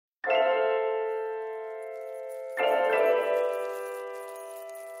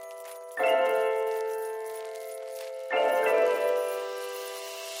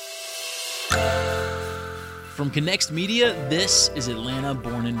From Connext Media, this is Atlanta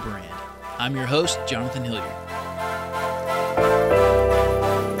Born and Brand. I'm your host, Jonathan Hilliard.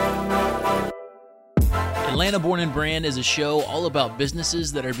 Atlanta Born and Brand is a show all about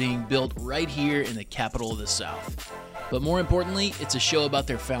businesses that are being built right here in the capital of the South. But more importantly, it's a show about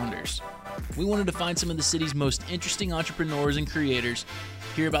their founders. We wanted to find some of the city's most interesting entrepreneurs and creators,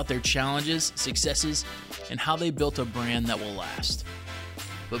 hear about their challenges, successes, and how they built a brand that will last.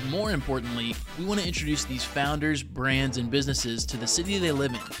 But more importantly, we want to introduce these founders, brands, and businesses to the city they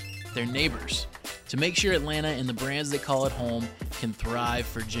live in, their neighbors, to make sure Atlanta and the brands that call it home can thrive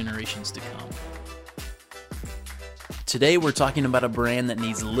for generations to come. Today, we're talking about a brand that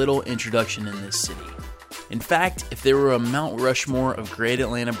needs little introduction in this city. In fact, if there were a Mount Rushmore of great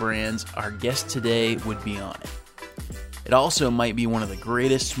Atlanta brands, our guest today would be on it. It also might be one of the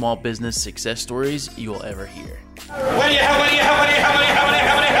greatest small business success stories you'll ever hear.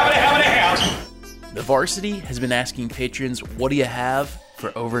 The Varsity has been asking patrons, "What do you have?"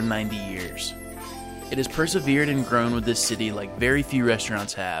 for over 90 years. It has persevered and grown with this city like very few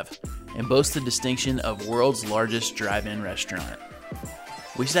restaurants have, and boasts the distinction of world's largest drive-in restaurant.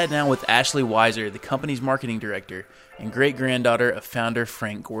 We sat down with Ashley Weiser, the company's marketing director and great-granddaughter of founder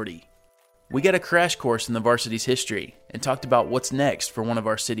Frank Gordy. We got a crash course in the Varsity's history and talked about what's next for one of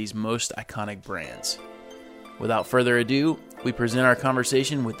our city's most iconic brands. Without further ado, we present our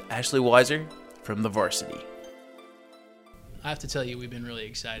conversation with Ashley Weiser from the Varsity. I have to tell you, we've been really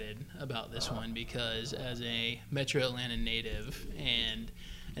excited about this one because as a Metro Atlanta native and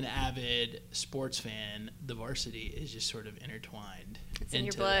an avid sports fan, the Varsity is just sort of intertwined. It's in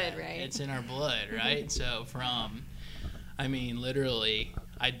your blood, right? It's in our blood, right? So literally,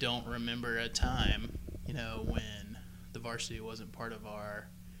 I don't remember a time, when the Varsity wasn't part of our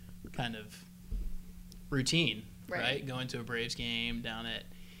kind of routine, right? Going to a Braves game down at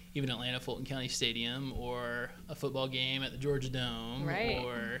even Atlanta Fulton County Stadium, or a football game at the Georgia Dome,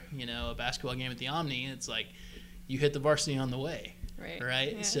 or, a basketball game at the Omni. It's like you hit the Varsity on the way.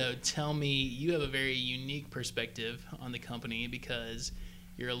 Right? Yeah. So tell me, you have a very unique perspective on the company because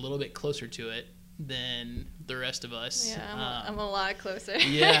you're a little bit closer to it than the rest of us. Yeah, I'm a lot closer.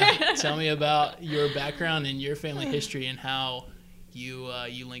 Yeah. Tell me about your background and your family history and how you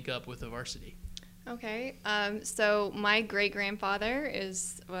link up with the Varsity. Okay. So my great-grandfather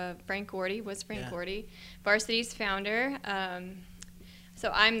is Frank Gordy, Gordy, Varsity's founder.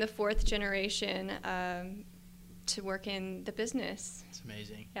 So I'm the fourth generation to work in the business. It's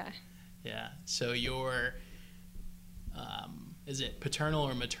amazing. Yeah. So your is it paternal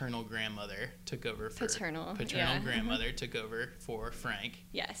or maternal grandmother took over for paternal grandmother took over for Frank.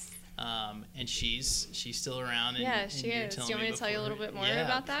 Yes. And she's still around. And, she is. Do you want me to tell you a little bit more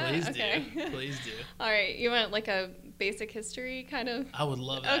about that? Please okay. do. Please do. All right. You want like a basic history kind of? I would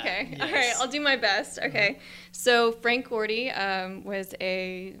love that. Okay. Yes. All right. I'll do my best. Okay. So Frank Gordy was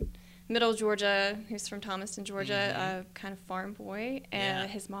a Middle Georgia. He was from Thomaston, Georgia, kind of farm boy, and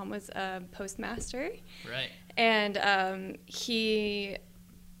his mom was a postmaster. Right. And he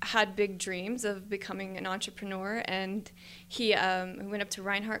had big dreams of becoming an entrepreneur, and he went up to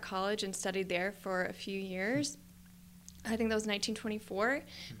Reinhardt College and studied there for a few years. I think that was 1924,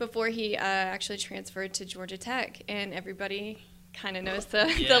 before he actually transferred to Georgia Tech, and everybody kind of knows the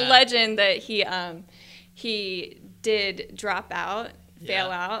legend that he did drop out.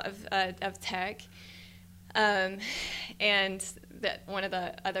 Fail out of tech, and that one of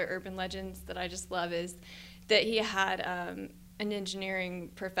the other urban legends that I just love is that he had an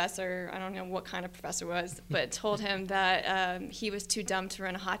engineering professor, I don't know what kind of professor it was, but told him that he was too dumb to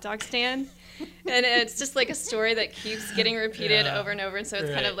run a hot dog stand. And it's just like a story that keeps getting repeated over and over, and so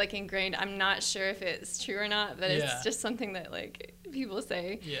it's kind of like ingrained. I'm not sure if it's true or not, but it's just something that like people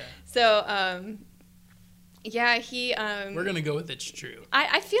say. Yeah. So he we're gonna go with it's true.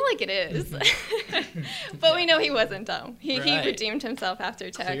 I feel like it is. But we know he wasn't dumb. He redeemed himself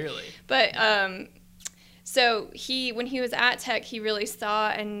after Tech. Clearly. But so when he was at Tech, he really saw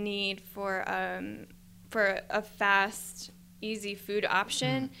a need for a fast, easy food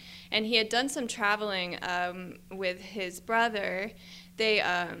option, and he had done some traveling with his brother. They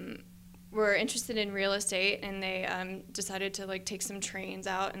were interested in real estate, and they decided to like take some trains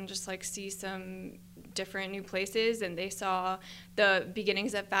out and just like see some different new places, and they saw the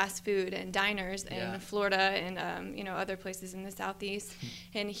beginnings of fast food and diners in Florida and other places in the Southeast.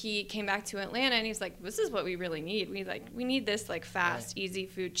 And he came back to Atlanta, and he's like, this is what we really need. We need this like fast, easy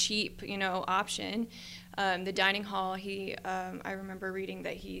food, cheap option. The dining hall, I remember reading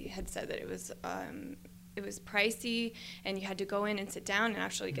that he had said that it was it was pricey, and you had to go in and sit down and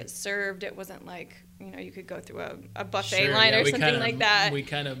actually get served. It wasn't like, you could go through a buffet line or something like that. We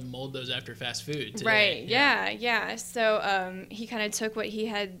kind of mold those after fast food today. Right, yeah. So he kind of took what he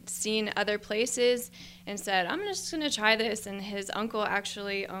had seen other places and said, I'm just going to try this. And his uncle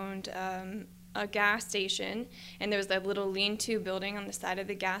actually owned a gas station, and there was that little lean-to building on the side of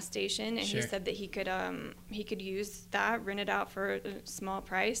the gas station, and he said that he could use that, rent it out for a small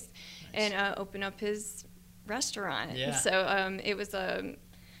price, and open up his restaurant. Yeah. So it was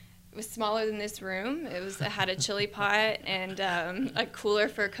smaller than this room. It had a chili pot and a cooler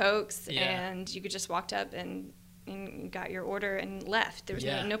for Cokes, and you could just walked up and got your order and left. There was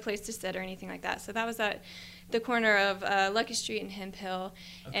no place to sit or anything like that. So that was at the corner of Lucky Street and Hemp Hill,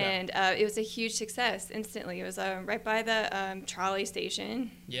 and it was a huge success instantly. It was right by the trolley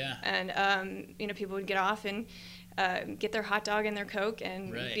station. Yeah. And people would get off and get their hot dog and their Coke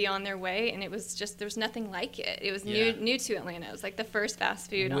and be on their way, and it was just, there was nothing like it. It was new to Atlanta. It was like the first fast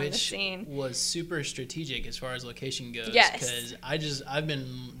food on the scene. Which was super strategic as far as location goes. Yes. Because I've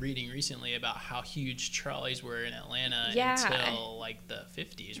been reading recently about how huge trolleys were in Atlanta until like the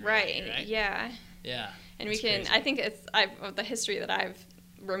 50s. Right. Yeah. Yeah. And we can, crazy. I think the history that I'm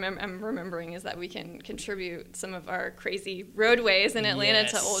remembering is that we can contribute some of our crazy roadways in Atlanta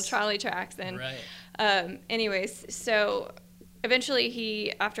to old trolley tracks. And anyways, so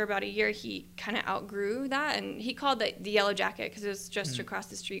eventually after about a year, he kind of outgrew that, and he called the Yellow Jacket because it was just across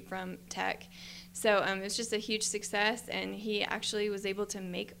the street from Tech. So it was just a huge success, and he actually was able to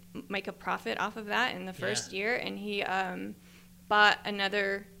make a profit off of that in the first year, and he bought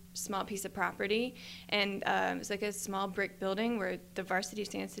another small piece of property, and it was like a small brick building where the Varsity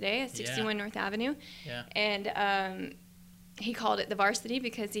stands today at 61 North Avenue. Yeah. And he called it the Varsity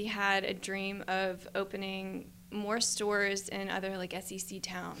because he had a dream of opening more stores in other like SEC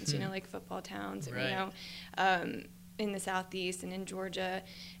towns, like football towns, in the Southeast and in Georgia.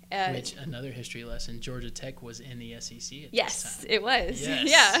 Which, another history lesson, Georgia Tech was in the SEC at this time. It was.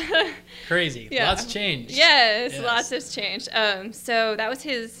 Yes. Yeah. Crazy. Lots changed. Yes, lots has changed. So that was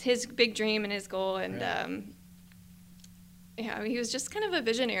his big dream and his goal, and he was just kind of a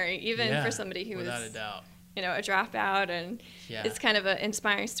visionary, even for somebody who without a doubt. A dropout, and it's kind of an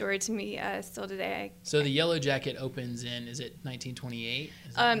inspiring story to me still today. So the Yellow Jacket opens in, is it 1928?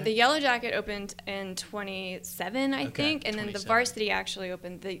 The Yellow Jacket opened in 27, I think, and then the Varsity actually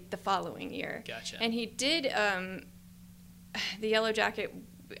opened the following year. Gotcha. And he did the Yellow Jacket.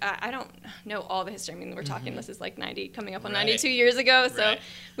 I don't know all the history. I mean, we're talking this is like 90, coming up on 92 years ago. So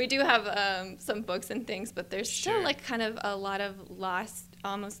we do have some books and things, but there's still like kind of a lot of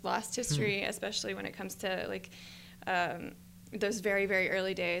almost lost history, especially when it comes to like those very, very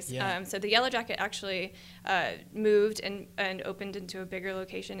early days. Yeah. So the Yellow Jacket actually moved and opened into a bigger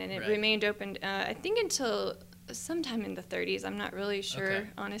location, and it remained open, I think, until sometime in the 30s. I'm not really sure,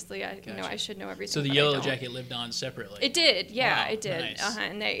 honestly. I should know everything. So the Yellow Jacket lived on separately. It did, yeah, wow, it did. Nice.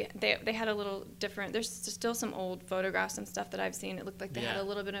 And they had a little different. There's still some old photographs and stuff that I've seen. It looked like they had a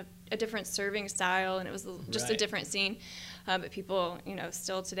little bit of a different serving style, and it was just a different scene. But people,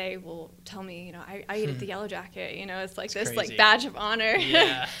 still today will tell me, I eat at the Yellow Jacket. It's like this crazy. Like badge of honor.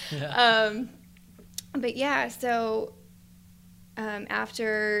 Yeah. But yeah, so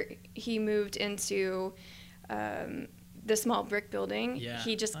after he moved into the small brick building,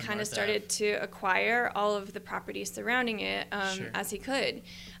 he just kind of started to acquire all of the properties surrounding it as he could.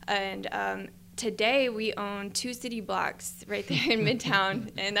 And today we own 2 city blocks right there in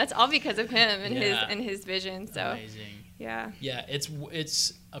Midtown, and that's all because of him and his vision. So amazing. Yeah,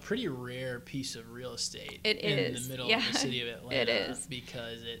 it's a pretty rare piece of real estate in the middle of the city of Atlanta. It is,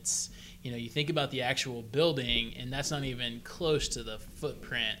 because it's, you think about the actual building, and that's not even close to the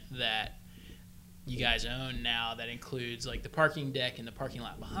footprint that you guys own now. That includes like the parking deck and the parking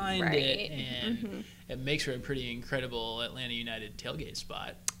lot behind it, and it makes for a pretty incredible Atlanta United tailgate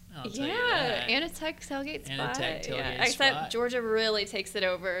spot. I'll tell you that. And a Tech tailgate spot. Spot. Except Georgia really takes it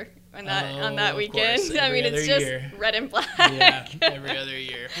over on that weekend. Course, I mean, it's just red and black. Yeah, every other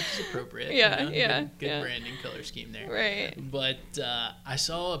year, which is appropriate. Good branding color scheme there. Right. But I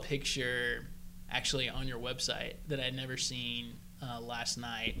saw a picture actually on your website that I'd never seen last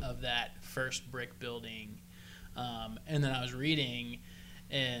night of that first brick building, and then I was reading,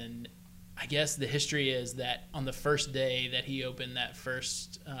 and I guess the history is that on the first day that he opened that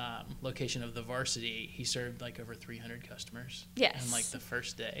first location of the Varsity, he served like over 300 customers. Yes. On like the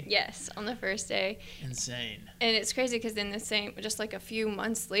first day. Yes, on the first day. Insane. And it's crazy because just like a few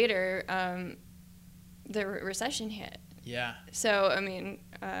months later, the recession hit. Yeah. So, I mean,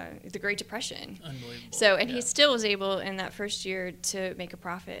 the Great Depression. Unbelievable. So, and he still was able in that first year to make a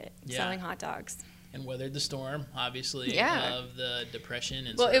profit selling hot dogs. and weathered the storm, obviously, Yeah. of the Depression.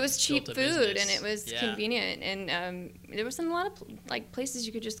 And Well, sort it of was cheap built food, a business. and it was Yeah. convenient, and there was a lot of like places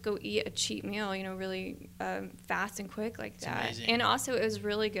you could just go eat a cheap meal, really fast and quick like that. amazing. And also, it was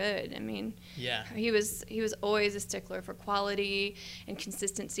really good. I mean, Yeah. he was always a stickler for quality and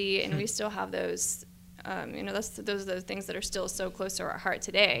consistency, and we still have those. Those are the things that are still so close to our heart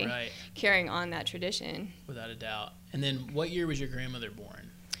today, Right. carrying on that tradition. Without a doubt. And then what year was your grandmother born?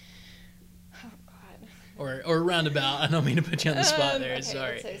 Oh, God. Or roundabout. I don't mean to put you on the spot there. Okay,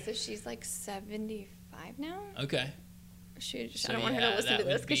 Sorry. let's say, so she's like 75 now? Okay. I So, don't want her yeah, to listen that to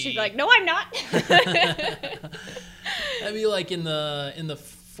this would because she'd be- be like, "No, I'm not." That'd be like in the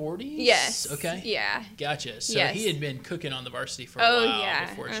 40s? Yes. Okay. Yeah. Gotcha. So Yes. he had been cooking on the varsity for a Oh, while yeah.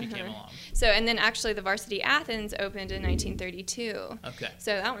 before she came along. So, and then actually the Varsity Athens opened in 1932. Okay.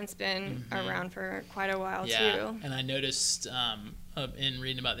 So that one's been around for quite a while Yeah. too. And I noticed in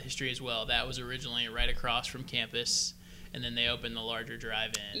reading about the history as well, that was originally right across from campus. And then they opened the larger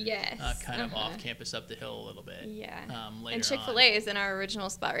drive-in, Yes. kind of off campus up the hill a little bit. Yeah. Later And Chick-fil-A is in our original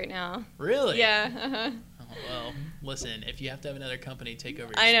spot right now. on. Really? Yeah. Uh-huh. Oh, well, listen, if you have to have another company take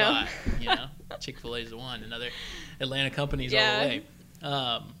over your I know. spot, Chick-fil-A is the one. Another Atlanta companies Yeah. all the way.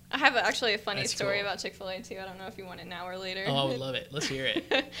 I have actually a funny That's story cool. about Chick-fil-A too. I don't know if you want it now or later. Oh, I would love it. Let's hear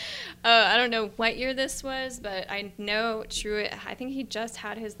it. I don't know what year this was, but I know Truett, I think he just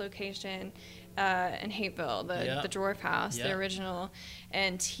had his location in Hateville, the Dwarf House, the original,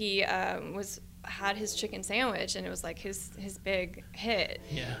 and he had his chicken sandwich, and it was like his big hit.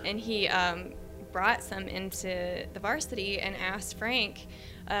 Yeah. And he brought some into the varsity and asked Frank,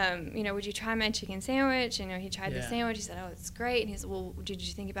 would you try my chicken sandwich? He tried the Yeah. sandwich. He said, "Oh, it's great." And he said, "Well, did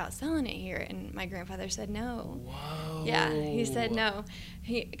you think about selling it here?" And my grandfather said no. Whoa. Yeah, he said no,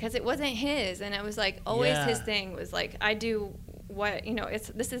 because it wasn't his, and it was like always Yeah. his thing was like, I do what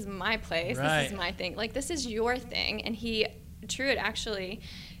this is my place, Right. this is my thing, like this is your thing. And Truett actually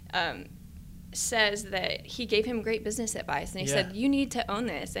says that he gave him great business advice, and he said, you need to own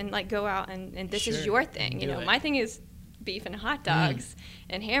this and like go out and this is Sure, your thing. do it. My thing is beef and hot dogs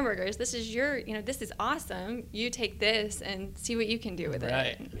and hamburgers. This is this is awesome. You take this and see what you can do with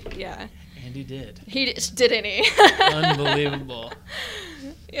Right. it. Yeah. And he did. He didn't he? Unbelievable.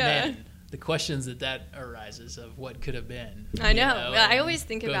 Yeah. Man, the questions that arises of what could have been. I know. I in always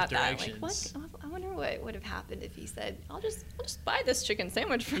think both about that. Like, directions. what? I wonder what would have happened if he said, I'll just buy this chicken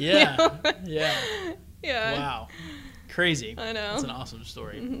sandwich from Yeah. you. Yeah. Yeah. Wow. Crazy. I know. That's an awesome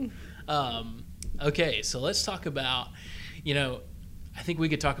story. Okay, so let's talk about, I think we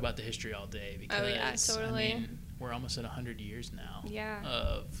could talk about the history all day because, Oh, yeah, totally. I mean, we're almost at 100 years now Yeah.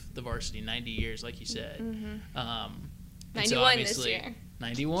 of the varsity, 90 years, like you said. And 91 this obviously- year.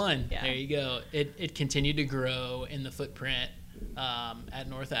 91. Yeah. There you go. It continued to grow in the footprint at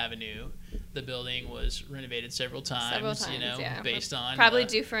North Avenue. The building was renovated several times, yeah. based on Probably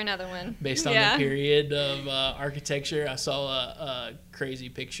due for another one. based on Yeah. the period of architecture. I saw a crazy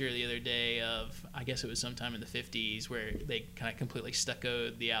picture the other day of, I guess it was sometime in the 50s, where they kind of completely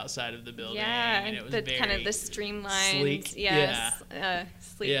stuccoed the outside of the building. Yeah, and it was the very kind of the streamlined, sleek. yes,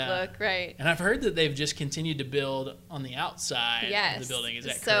 sleek Yeah. look, right? And I've heard that they've just continued to build on the outside Yes. of the building. Is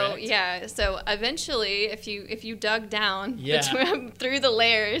that so, correct? yeah. So eventually, if you dug down Yeah. through the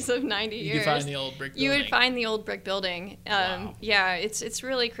layers of 90 You years, could find the old brick building. you would find the old brick building. Wow. Yeah, it's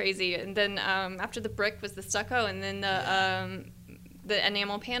really crazy. And then after the brick was the stucco, and then the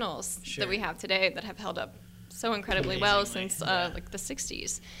enamel panels Sure. that we have today that have held up so incredibly well since like the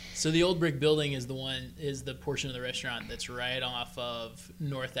 60s. So the old brick building is the portion of the restaurant that's right off of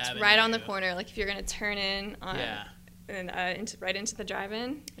North Avenue. Right on the corner, like if you're gonna turn in on Yeah. and right into the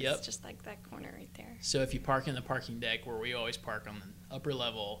drive-in, Yep. it's just like that corner right there. So if you park in the parking deck where we always park on the upper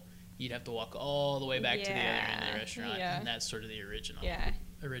level, you'd have to walk all the way back to the other end of the restaurant, Yeah. and that's sort of the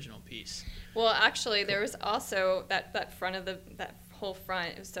original piece. Well, actually, there was also that front of that whole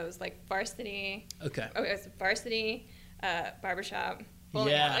front. So it was like varsity. Okay. Oh, it was varsity, barbershop, bowling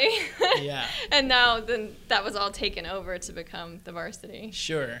Yeah. alley. Yeah. And now then that was all taken over to become the varsity.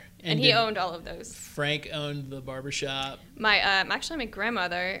 Sure. And he did owned all of those. Frank owned the barbershop. Actually, my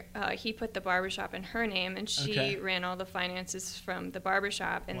grandmother, he put the barbershop in her name, and she Okay. ran all the finances from the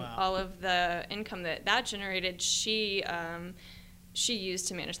barbershop, and Wow. all of the income that generated, she used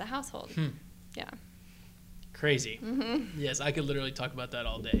to manage the household. Yeah. Crazy. Yes, I could literally talk about that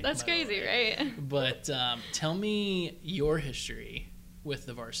all day. That's by the crazy, way. right? But tell me your history with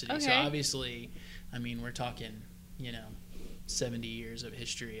the varsity. So Okay. obviously, I mean, we're talking, 70 years of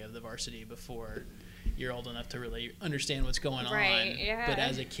history of the varsity before you're old enough to really understand what's going on. Right, yeah. But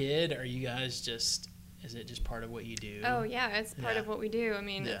as a kid, are you guys just Is it just part of what you do? Oh, yeah, it's part of what we do. I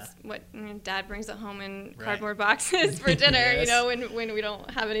mean, Yeah. it's what Dad brings it home in Right. cardboard boxes for dinner, Yes. when we don't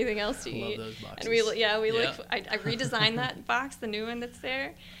have anything else to I love eat. those boxes. And we Yep. look, I redesigned that box, the new one that's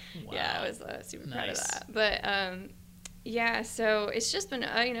there. Wow. Yeah, I was super proud of Nice. that. But, yeah, so it's just been,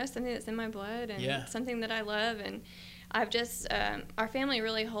 something that's in my blood and something that I love. And I've just, our family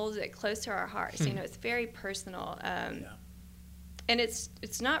really holds it close to our hearts. It's very personal. And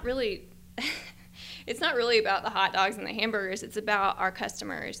it's not really... It's not really about the hot dogs and the hamburgers. It's about our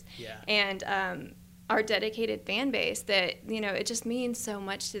customers and our dedicated fan base that, it just means so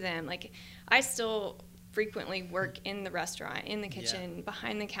much to them. Like, I still frequently work in the restaurant, in the kitchen,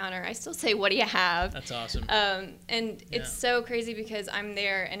 behind the counter. I still say, what do you have? That's awesome. And it's so crazy because I'm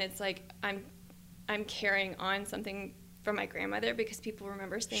there and it's like I'm carrying on something from my grandmother because people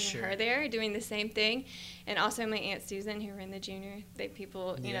remember seeing her there doing the same thing. And also my Aunt Susan, who ran the junior, they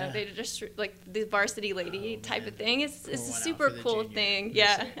just like the varsity lady type of thing. It's a super cool thing.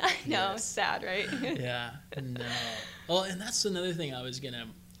 Yeah, I know. It's sad, right? Yeah, no. Well, and that's another thing I was going to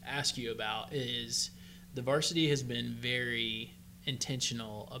ask you about is the varsity has been very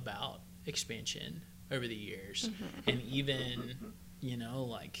intentional about expansion over the years and even,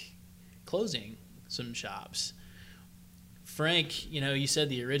 like closing some shops. Frank, you said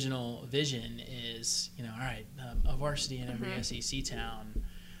the original vision is, all right, a varsity in every SEC town,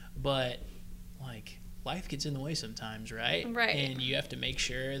 but like life gets in the way sometimes, right? Right. And you have to make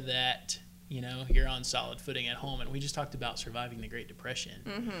sure that, you're on solid footing at home. And we just talked about surviving the Great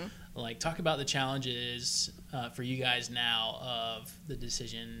Depression. Like, talk about the challenges for you guys now of the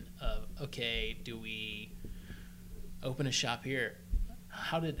decision of, okay, do we open a shop here?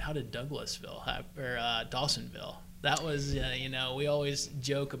 How did Douglasville or Dawsonville? That was, we always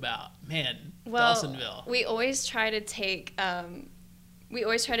joke about, Dawsonville. We always try to take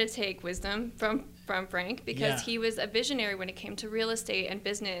wisdom from Frank because he was a visionary when it came to real estate and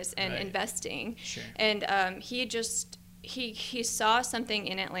business and investing. Sure. And he saw something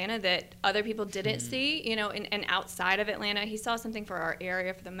in Atlanta that other people didn't see, and outside of Atlanta. He saw something for our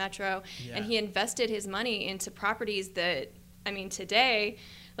area, for the metro, and he invested his money into properties that, today,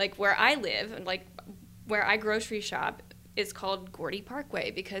 like where I live and like where I grocery shop is called Gordy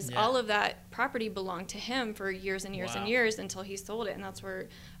Parkway because all of that property belonged to him for years and years and years until he sold it. And that's where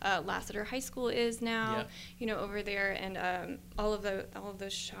Lassiter High School is now, over there, and all of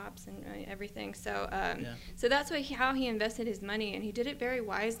those shops and everything. So so that's how he invested his money, and he did it very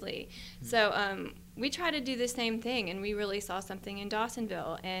wisely. So we try to do the same thing, and we really saw something in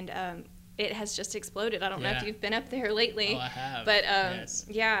Dawsonville, and it has just exploded. I don't know if you've been up there lately. Oh, I have. But,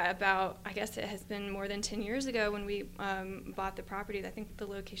 I guess it has been more than 10 years ago when we bought the property. I think the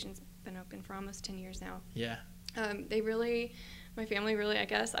location's been open for almost 10 years now. Yeah. My family really, I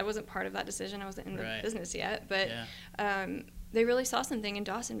guess, I wasn't part of that decision. I wasn't in the business yet. But they really saw something in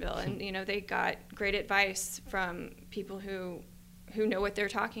Dawsonville. And, they got great advice from people who know what they're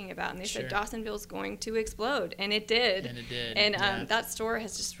talking about, and they said Dawsonville's going to explode, and it did. And that store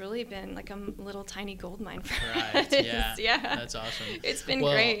has just really been like a little tiny gold mine for us. That's awesome. It's been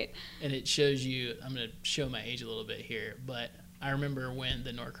great. And it shows you, I'm going to show my age a little bit here, but I remember when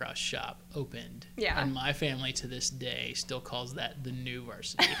the Norcross shop opened. And my family to this day still calls that the new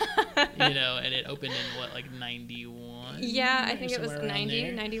varsity. And it opened in 91? Yeah, I think it was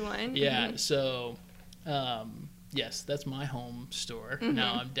 90, 91. Yeah, so yes, that's my home store.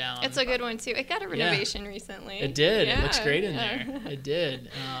 Now I'm down. It's a good one, too. It got a renovation recently. It did. It looks great in there. It did.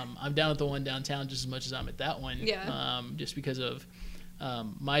 I'm down at the one downtown just as much as I'm at that one. Just because of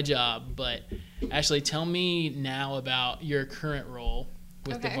my job. But Ashley, tell me now about your current role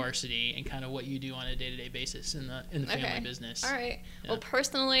with the varsity and kind of what you do on a day-to-day basis in the family business. All right. Yeah. Well,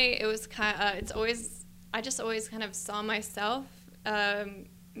 personally, it was I just always kind of saw myself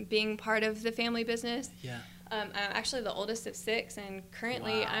being part of the family business. Yeah. I'm actually the oldest of 6, and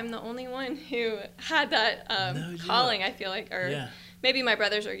currently I'm the only one who had that calling, I feel like. Or maybe my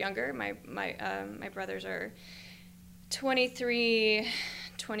brothers are younger. My brothers are 23,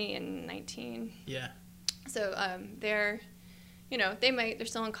 20, and 19. Yeah. So they're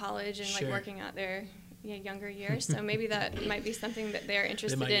still in college and like working out their younger years. So maybe that might be something that they're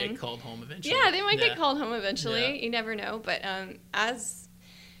interested in. They might get called home eventually. Yeah, they might get called home eventually. Yeah. You never know. But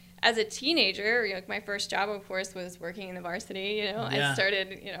as a teenager, my first job, of course, was working in the varsity. I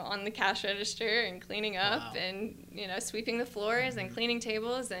started, on the cash register and cleaning up and, sweeping the floors and cleaning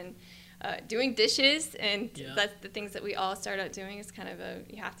tables. And doing dishes, and Yeah. that's the things that we all start out doing. Is kind of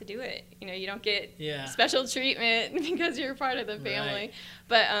you have to do it. You know, you don't get Yeah. special treatment because you're part of the family. Right.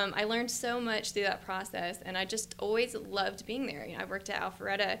 But I learned so much through that process, and I just always loved being there. You know, I worked at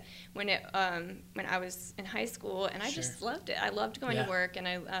Alpharetta when I was in high school, and I Sure. just loved it. I loved going Yeah. to work, and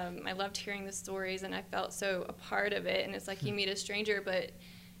I loved hearing the stories, and I felt so a part of it. And it's like you meet a stranger, but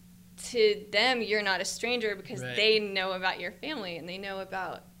to them you're not a stranger because Right. they know about your family, and they know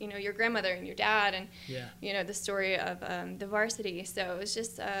about, you know, your grandmother and your dad, and Yeah. you know the story of the varsity. So it was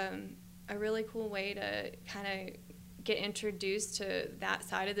just a really cool way to kind of get introduced to that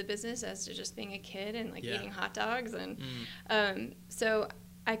side of the business as to just being a kid and like Yeah. eating hot dogs. And so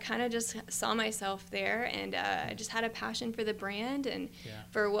I kind of just saw myself there, and I just had a passion for the brand and Yeah.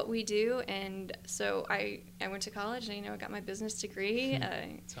 for what we do. And so I went to college, and, you know, I got my business degree.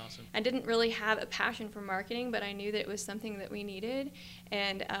 That's awesome. I didn't really have a passion for marketing, but I knew that it was something that we needed.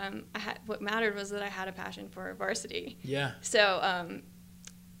 And what mattered was that I had a passion for varsity. Yeah. So,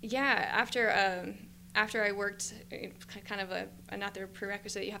 yeah, after I worked, kind of another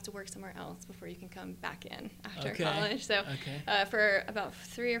prerequisite, you have to work somewhere else before you can come back in after Okay. college. So Okay. for about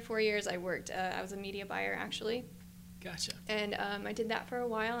 3 or 4 years, I worked. I was a media buyer, actually. Gotcha. And I did that for a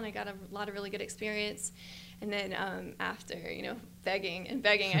while, and I got a lot of really good experience. And then after, you know, begging,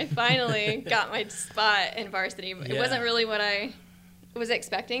 I finally got my spot in varsity. It Yeah. wasn't really what I was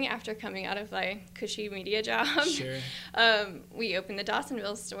expecting after coming out of my cushy media job. Sure. We opened the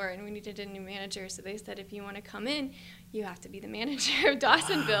Dawsonville store, and we needed a new manager. So they said, if you want to come in, you have to be the manager of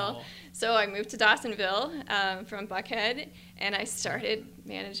Dawsonville. Wow. So I moved to Dawsonville from Buckhead, and I started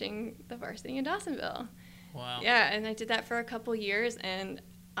managing the varsity in Dawsonville. Wow. Yeah, and I did that for a couple years, and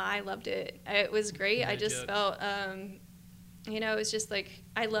I loved it. It was great. No I just joke. felt, you know, it was just like,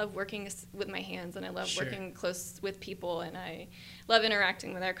 I love working with my hands, and I love Sure. working close with people, and I love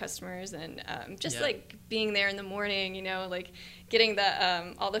interacting with our customers, and just Yeah. like being there in the morning, you know, like getting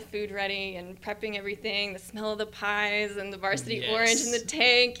the all the food ready and prepping everything, the smell of the pies and the varsity Yes. orange in the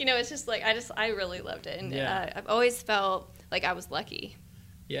tank. You know, it's just like, I really loved it. And Yeah. I've always felt like I was lucky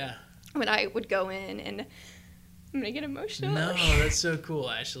Yeah. when I would go in, and I'm going to get emotional. No, that's so cool,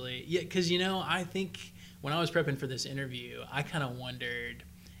 Ashley. Yeah, because, you know, I think when I was prepping for this interview, I kind of wondered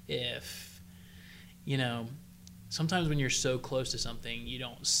if, you know, sometimes when you're so close to something, you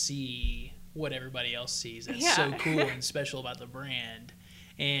don't see what everybody else sees. That's so Yeah. cool and special about the brand.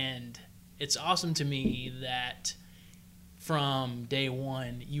 And it's awesome to me that from day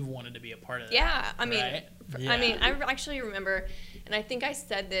one, you wanted to be a part of that. Yeah, I mean, right? I actually remember, and I think I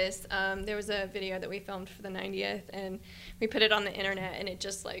said this. There was a video that we filmed for the 90th, and we put it on the internet, and it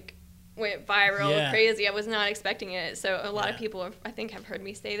just like went viral, Yeah. crazy. I was not expecting it. So a lot of Yeah. people, I think, have heard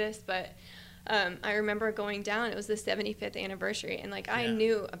me say this, but I remember going down. It was the 75th anniversary, and like I Yeah.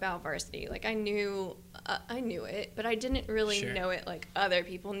 knew about varsity, like I knew it, but I didn't really Sure. know it like other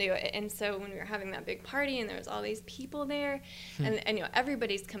people knew it. And so when we were having that big party, and there was all these people there, and you know,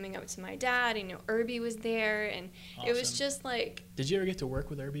 everybody's coming up to my dad, and you know, Irby was there, and it was Awesome. just like, Did you ever get to work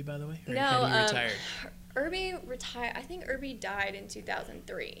with Irby, by the way? Or no, had he retired? Irby retired. I think Irby died in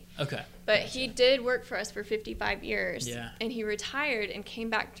 2003. Okay. But Gotcha. he did work for us for 55 years. Yeah. And he retired and came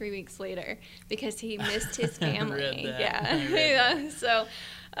back 3 weeks later because he missed his family. Read that. Yeah. I read Yeah. So,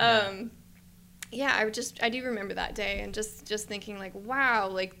 yeah, I do remember that day, and just thinking like, wow,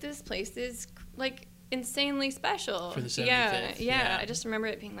 like this place is like insanely special. For the 75th, Yeah. yeah. I just remember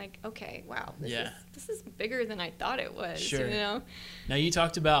it being like, okay, wow, Yeah. this is bigger than I thought it was. Sure. You know? Now, you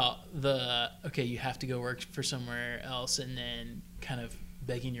talked about okay, you have to go work for somewhere else and then kind of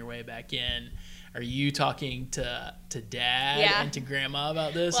begging your way back in. Are you talking to dad Yeah. and to grandma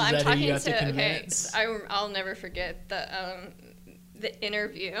about this? Well, Is I'm that who talking you have to okay, convince? I'll never forget the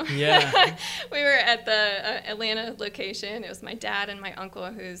interview. Yeah. We were at the Atlanta location. It was my dad and my uncle,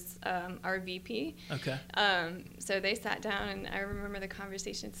 who's our VP. Okay. So they sat down, and I remember the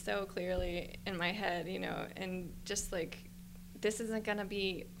conversation so clearly in my head, you know, and just like, this isn't going to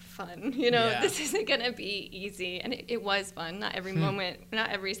be fun, you know, Yeah. this isn't going to be easy. And it was fun. Not every moment,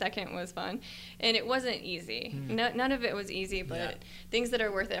 not every second was fun. And it wasn't easy. None of it was easy, but Yeah. things that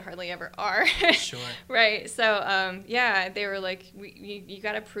are worth it hardly ever are. Sure. Right. So, yeah, they were like, you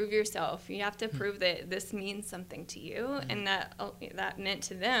got to prove yourself. You have to prove that this means something to you. And that meant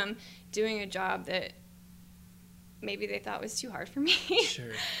to them doing a job that maybe they thought was too hard for me.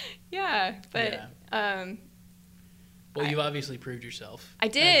 Sure. Yeah. But, Yeah. Well, you've obviously proved yourself. I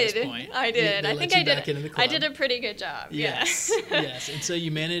At did. this point. I did. They I let think you I did. back into the I club. did a pretty good job. Yes. Yeah. Yes. And so you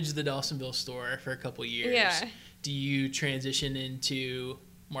managed the Dawsonville store for a couple years. Yeah. Do you transition into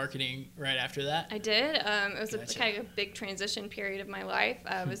marketing right after that? I did. It was Gotcha. kind of a big transition period of my life.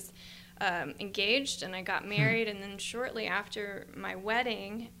 I was engaged and I got married, and then shortly after my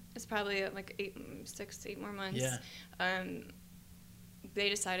wedding, it's probably like 8 more months. Yeah. They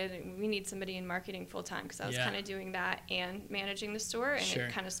decided we need somebody in marketing full time, because I was kind of doing that and managing the store, and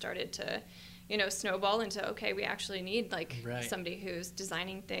it kind of started to, snowball into, okay, we actually need somebody who's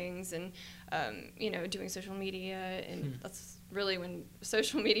designing things and doing social media, and that's really when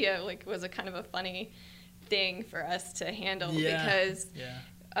social media was a kind of a funny thing for us to handle, because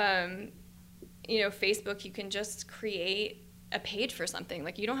Facebook, you can just create a page for something.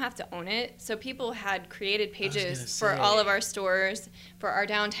 You don't have to own it. So people had created pages for all of our stores, for our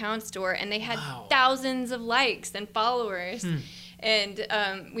downtown store, and they had thousands of likes and followers. And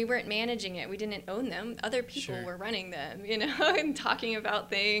we weren't managing it. We didn't own them. Other people were running them, and talking about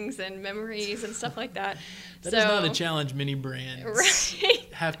things and memories and stuff like that. That is not a challenge many brands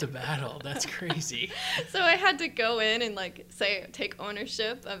have to battle. That's crazy. So I had to go in and take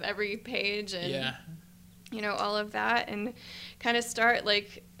ownership of every page and all of that, and kind of start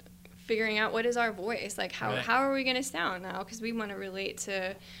figuring out what is our voice, how are we going to sound now, because we want to relate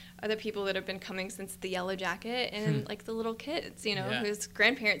to other people that have been coming since the Yellow Jacket, and the little kids, whose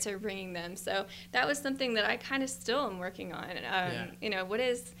grandparents are bringing them. So that was something that I kind of still am working on. What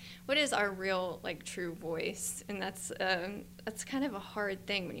is our real true voice, and that's kind of a hard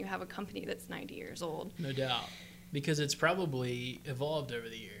thing when you have a company that's 90 years old. No doubt, because it's probably evolved over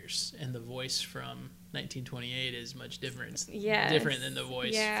the years, and the voice from 1928 is much different than the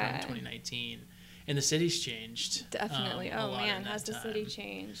voice from 2019. And the city's changed. Definitely. Has the city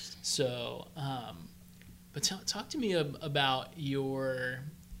changed? So, but talk to me about your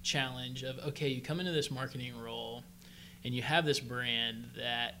challenge of, okay, you come into this marketing role and you have this brand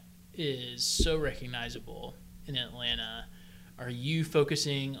that is so recognizable in Atlanta. Are you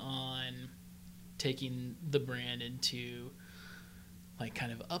focusing on taking the brand into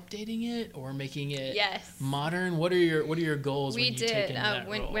kind of updating it or making it modern? What are your goals when you take into that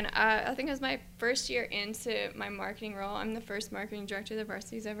role? When I think it was my first year into my marketing role. I'm the first marketing director the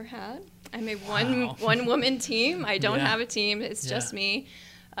Varsity's ever had. I'm a one woman team. I don't have a team. It's just me.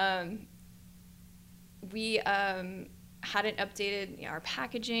 We hadn't updated our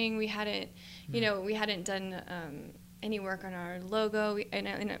packaging. We hadn't done any work on our logo in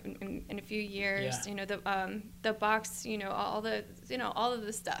a few years. The box, all of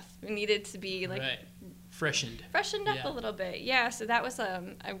the stuff needed to be freshened up a little bit. So that was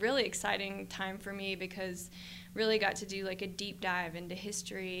a really exciting time for me, because really got to do a deep dive into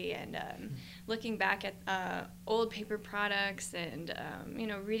history and looking back at old paper products and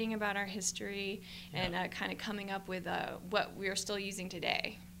reading about our history and kind of coming up with what we are still using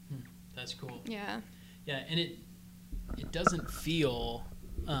today. That's cool. And it doesn't feel,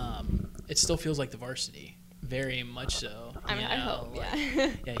 it still feels like the Varsity, very much so. I hope,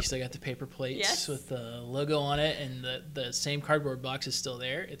 you still got the paper plates with the logo on it, and the same cardboard box is still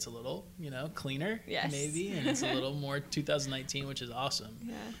there. It's a little, cleaner, maybe, and it's a little more 2019, which is awesome.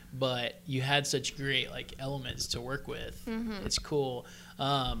 But you had such great, elements to work with. It's cool.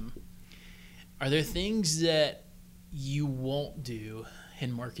 Are there things that you won't do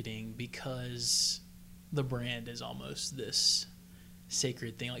in marketing because the brand is almost this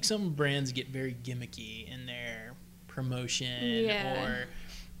sacred thing? Some brands get very gimmicky in their promotion, or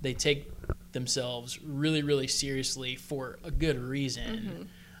they take themselves really, really seriously for a good reason.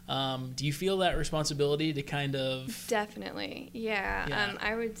 Do you feel that responsibility to kind of... Definitely,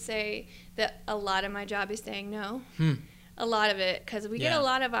 I would say that a lot of my job is saying no. A lot of it, because we get a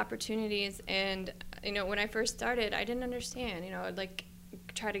lot of opportunities, and when I first started, I didn't understand. I'd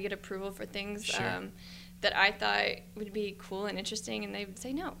try to get approval for things that I thought would be cool and interesting, and they would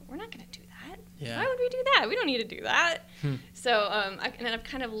say, no, we're not going to do that. Why would we do that? We don't need to do that. So I've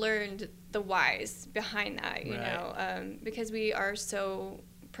kind of learned the whys behind that, because we are so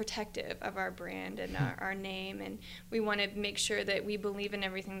protective of our brand and our name, and we want to make sure that we believe in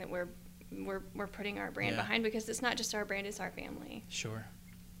everything that we're putting our brand behind, because it's not just our brand, it's our family. Sure.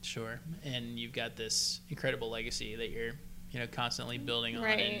 And you've got this incredible legacy that you're constantly building on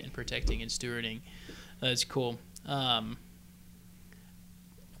and protecting and stewarding. That's cool.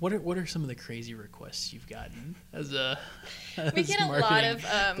 What are some of the crazy requests you've gotten as we get a lot of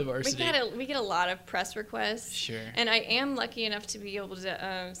we get a lot of press requests. Sure. And I am lucky enough to be able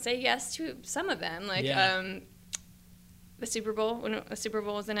to say yes to some of them. The Super Bowl, when the Super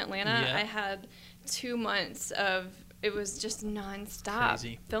Bowl was in Atlanta, I had 2 months of, it was just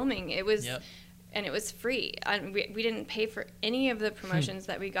nonstop filming. It was and it was free. We didn't pay for any of the promotions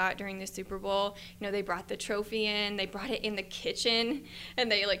that we got during the Super Bowl. You know, they brought the trophy in, they brought it in the kitchen,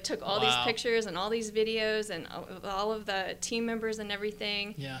 and they like took all these pictures and all these videos and all of the team members and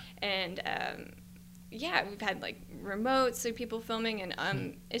everything. Yeah. And we've had like remotes, so people filming,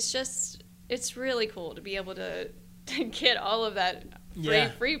 and it's really cool to be able to get all of that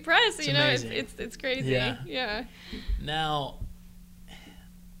free press. It's amazing. It's crazy. Yeah. Now,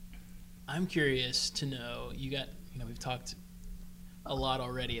 I'm curious to know, we've talked a lot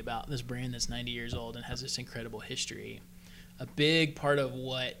already about this brand that's 90 years old and has this incredible history. A big part of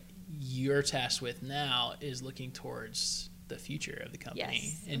what you're tasked with now is looking towards the future of the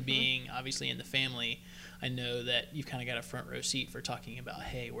company and being obviously in the family. I know that you've kind of got a front row seat for talking about,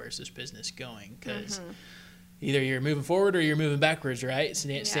 hey, where's this business going? Because either you're moving forward or you're moving backwards, right?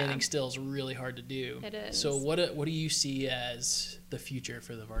 Standing still is really hard to do. It is. So what do you see as the future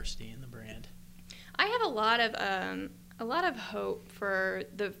for the Varsity and the brand? I have a lot of hope for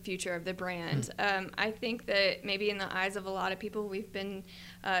the future of the brand. I think that maybe in the eyes of a lot of people, we've been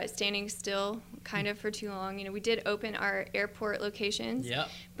standing still kind of for too long. You know, we did open our airport locations,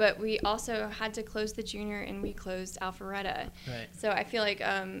 but we also had to close the Junior, and we closed Alpharetta. Right. So I feel like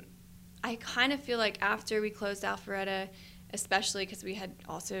I kind of feel like after we closed Alpharetta, especially because we had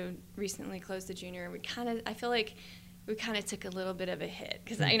also recently closed the Junior, I feel like we kind of took a little bit of a hit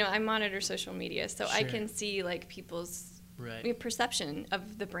because I monitor social media, so I can see like people's perception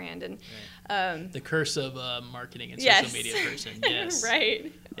of the brand and the curse of marketing and social media person. Yes,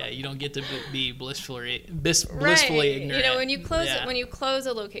 right. Yeah, you don't get to be blissfully ignorant. You know, when you close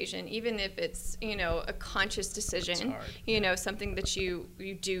a location, even if it's a conscious decision, something that you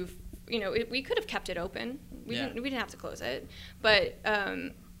do. We could have kept it open. We didn't have to close it, but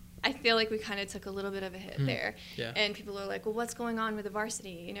I feel like we kind of took a little bit of a hit there. Yeah. And people are like, well, what's going on with the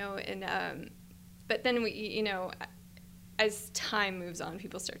Varsity? But then we, as time moves on,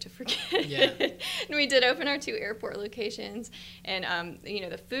 people start to forget. Yeah. And we did open our 2 airport locations, and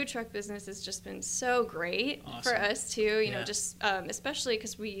the food truck business has just been so great for us too. Just especially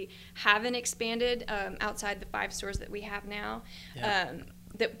because we haven't expanded outside the 5 stores that we have now. Yeah.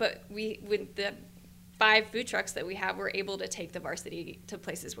 But with the 5 food trucks that we have, we're able to take the Varsity to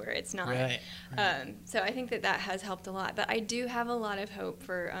places where it's not. Right. So I think that has helped a lot. But I do have a lot of hope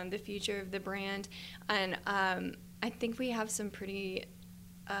for the future of the brand, and I think we have some pretty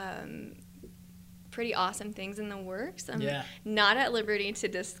awesome things in the works. I'm not at liberty to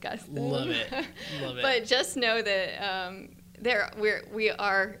discuss them. Love it. But just know that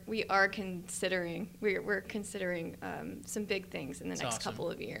we're considering some big things in the next couple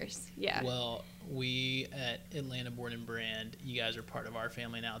of years. Yeah. Well, we at Atlanta Born and Brand, you guys are part of our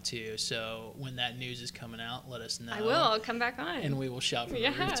family now too. So when that news is coming out, let us know. I will. I'll come back on. And we will shout from the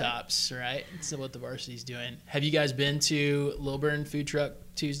rooftops, right? So what the Varsity's doing. Have you guys been to Lilburn Food Truck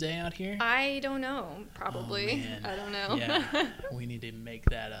Tuesday out here? I don't know. Probably. Oh, I don't know. Yeah. We need to make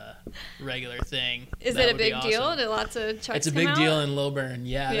that a regular thing. Is it a big deal? Do lots of trucks It's a big deal in Lilburn.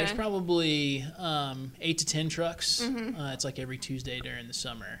 Yeah. There's probably 8 to 10 trucks. It's like every Tuesday during the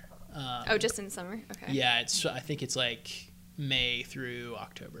summer. Just in summer? Okay. Yeah, I think it's like May through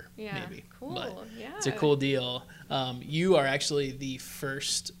October, maybe. Cool. But it's a cool deal. You are actually the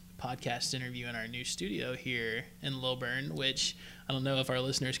first podcast interview in our new studio here in Lilburn, which I don't know if our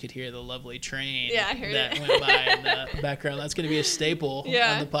listeners could hear the lovely train that went by in the background. That's going to be a staple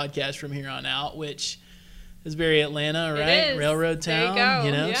on the podcast from here on out, which is very Atlanta, right? It is. Railroad town, there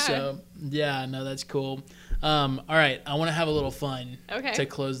you go. Yeah. So that's cool. All right, I want to have a little fun to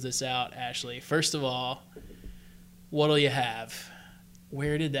close this out, Ashley. First of all, what'll you have?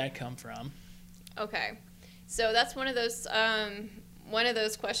 Where did that come from? Okay, so that's one of those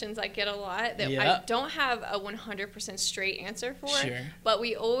questions I get a lot that I don't have a 100% straight answer for. Sure. But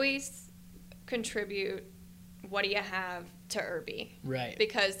we always contribute what do you have to Irby, right?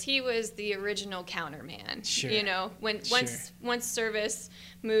 Because he was the original counterman. Sure. Once service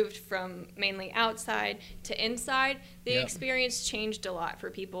moved from mainly outside to inside, the experience changed a lot for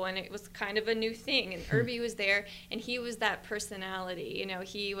people, and it was kind of a new thing. And Irby was there, and he was that personality.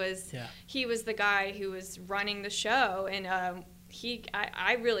 He was the guy who was running the show, and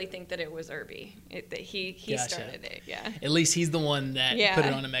I really think that it was Irby that he started it. Yeah. At least he's the one that put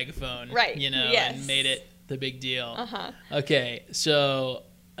it on a megaphone, right? And made it the big deal. Okay, so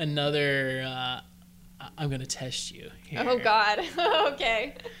another. I'm going to test you here. Oh God.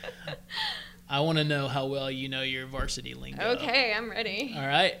 Okay. I want to know how well you know your Varsity lingo. Okay, I'm ready. All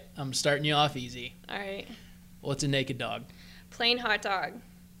right, I'm starting you off easy. All right. What's a naked dog? Plain hot dog.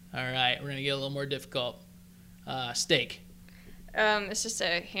 All right, we're going to get a little more difficult. Steak. It's just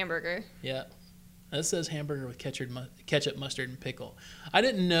a hamburger. Yeah. That says hamburger with ketchup, mustard, and pickle. I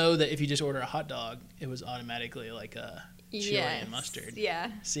didn't know that if you just order a hot dog, it was automatically like a chili and mustard. Yeah.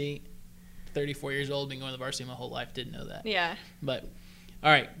 See, 34 years old, been going to the Varsity my whole life, didn't know that. Yeah. But,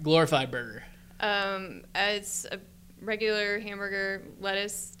 all right, glorified burger. It's a regular hamburger,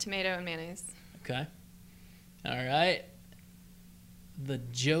 lettuce, tomato, and mayonnaise. Okay. All right. The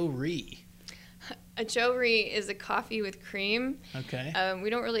Joe Ree. A Joe Ree is a coffee with cream. Okay. We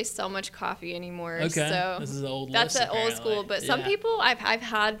don't really sell much coffee anymore. Okay. So this is old. That's list, an old school. But some people, I've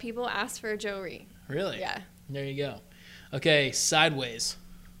had people ask for a Joe Ree. Really? Yeah. There you go. Okay, sideways.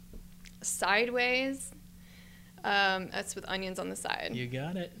 Sideways. That's with onions on the side. You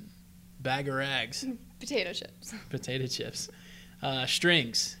got it. Bag of rags. Potato chips. Potato chips.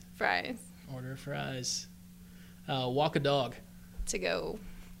 Strings. Fries. Order fries. Walk a dog. To go.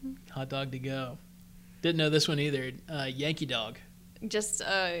 Hot dog to go. Didn't know this one either. Yankee dog. Just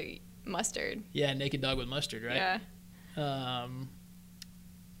mustard. Yeah, naked dog with mustard, right? Yeah.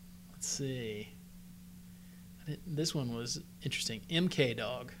 Let's see. This one was interesting. MK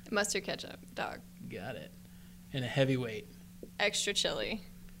dog. Mustard ketchup dog. Got it. And a heavyweight. Extra chili.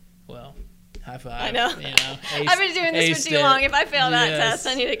 Well, high five. I know. You know, I've been doing this for too long. If I fail that test,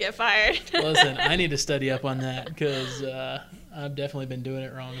 I need to get fired. Listen, I need to study up on that because I've definitely been doing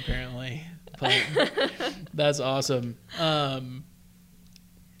it wrong apparently. But that's awesome.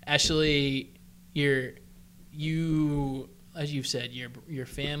 Ashley, you as you've said, your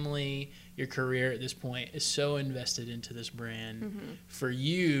family, your career at this point is so invested into this brand. Mm-hmm. For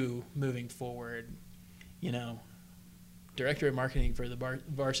you moving forward, you know, director of marketing for the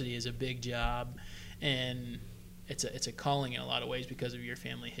Varsity is a big job, and it's a calling in a lot of ways because of your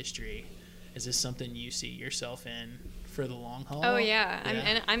family history. Is this something you see yourself in for the long haul? Oh yeah,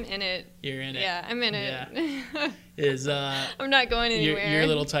 I'm in it. You're in it. Yeah, I'm in it. Yeah. I'm not going anywhere. Your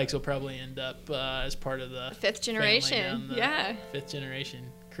little tykes will probably end up as part of the fifth generation. Yeah, fifth generation.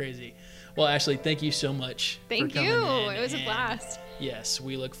 Crazy. Well, Ashley, thank you so much. Thank for coming you. In, it was a blast. Yes,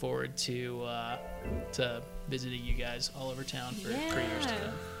 we look forward to visiting you guys all over town for years to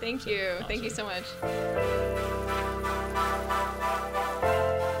come. Thank you. Awesome. Thank you so much.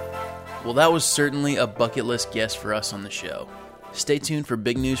 Well, that was certainly a bucket list guest for us on the show. Stay tuned for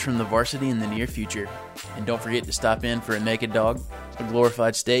big news from the Varsity in the near future. And don't forget to stop in for a naked dog, a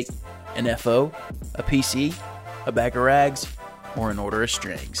glorified steak, an FO, a PC, a bag of rags, or an order of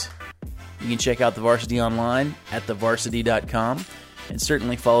strings. You can check out the Varsity online at thevarsity.com and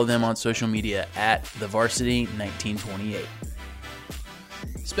certainly follow them on social media at thevarsity1928.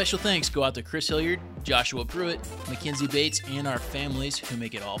 Special thanks go out to Chris Hilliard, Joshua Pruitt, Mackenzie Bates, and our families who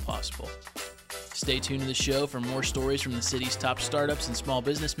make it all possible. Stay tuned to the show for more stories from the city's top startups and small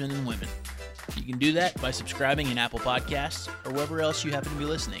businessmen and women. You can do that by subscribing in Apple Podcasts or wherever else you happen to be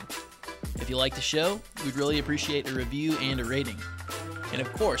listening. If you like the show, we'd really appreciate a review and a rating. And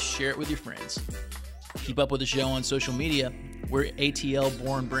of course, share it with your friends. Keep up with the show on social media. We're ATL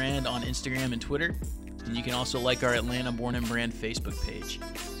Born Brand on Instagram and Twitter. And you can also like our Atlanta Born and Brand Facebook page.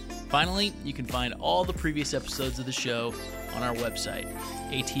 Finally, you can find all the previous episodes of the show on our website,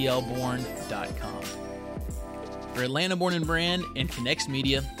 atlborn.com. For Atlanta Born and Brand and Connects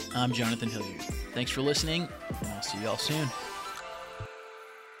Media, I'm Jonathan Hilliard. Thanks for listening, and I'll see you all soon.